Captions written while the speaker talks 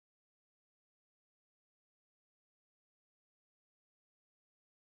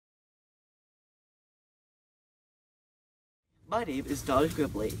My name is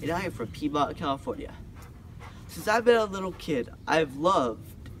Domenic, and I am from Piedmont, California. Since I've been a little kid, I've loved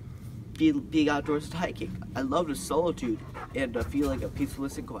being outdoors and hiking. I love the solitude and the feeling of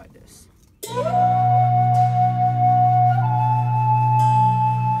peacefulness and quietness.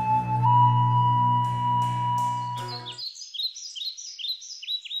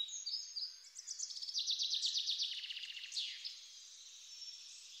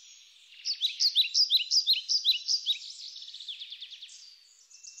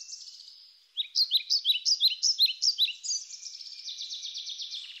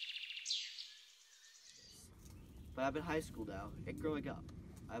 But I'm in high school now, and growing up.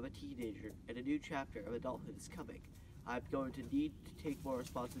 I'm a teenager, and a new chapter of adulthood is coming. I'm going to need to take more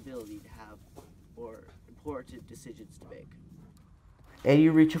responsibility to have more important decisions to make. And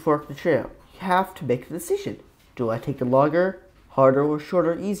you reach a fork in the trail. You have to make a decision. Do I take the longer, harder, or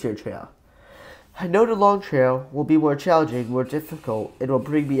shorter, easier trail? I know the long trail will be more challenging, more difficult, and will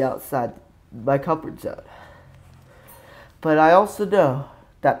bring me outside my comfort zone. But I also know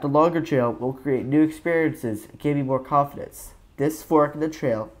that the longer trail will create new experiences and give me more confidence. This fork in the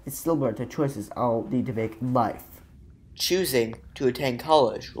trail is similar to choices I'll need to make in life. Choosing to attend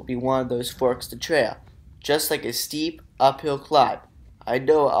college will be one of those forks in the trail. Just like a steep, uphill climb, I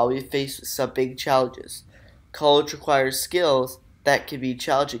know I'll be faced with some big challenges. College requires skills that can be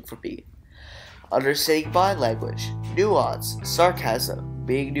challenging for me. Understanding body language, nuance, sarcasm,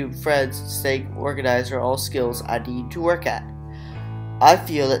 meeting new friends, and staying organized are all skills I need to work at. I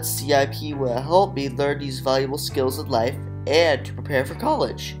feel that CIP will help me learn these valuable skills in life and to prepare for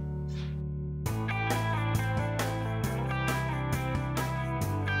college.